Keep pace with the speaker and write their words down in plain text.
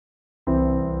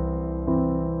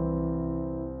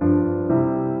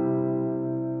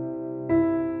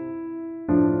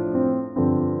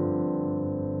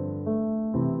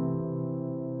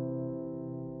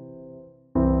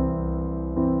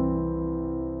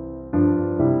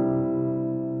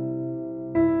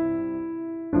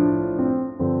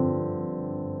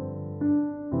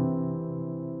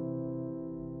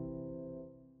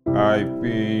I've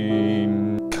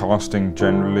been casting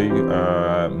generally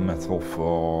metal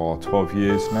for 12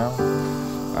 years now,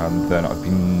 and then I've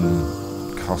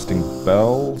been casting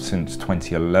bell since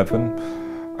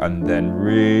 2011, and then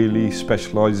really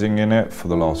specialising in it for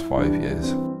the last 5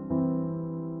 years.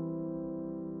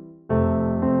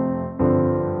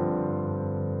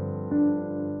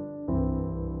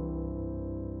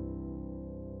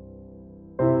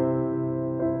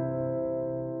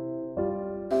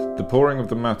 The pouring of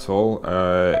the metal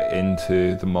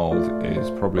into the mould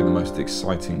is probably the most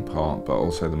exciting part, but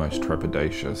also the most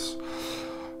trepidatious.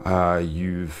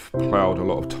 You've ploughed a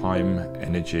lot of time,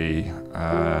 energy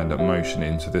and emotion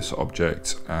into this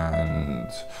object, and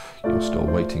you're still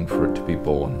waiting for it to be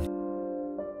born.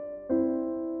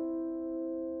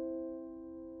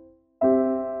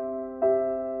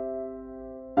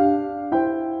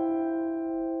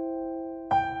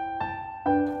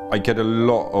 I get a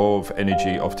lot of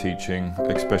energy off teaching,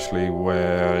 especially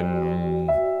when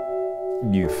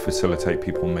you facilitate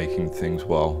people making things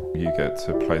well. You get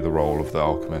to play the role of the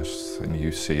alchemist, and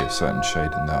you see a certain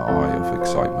shade in their eye of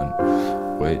excitement,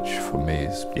 which for me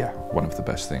is, one of the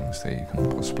best things that you can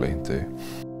possibly do.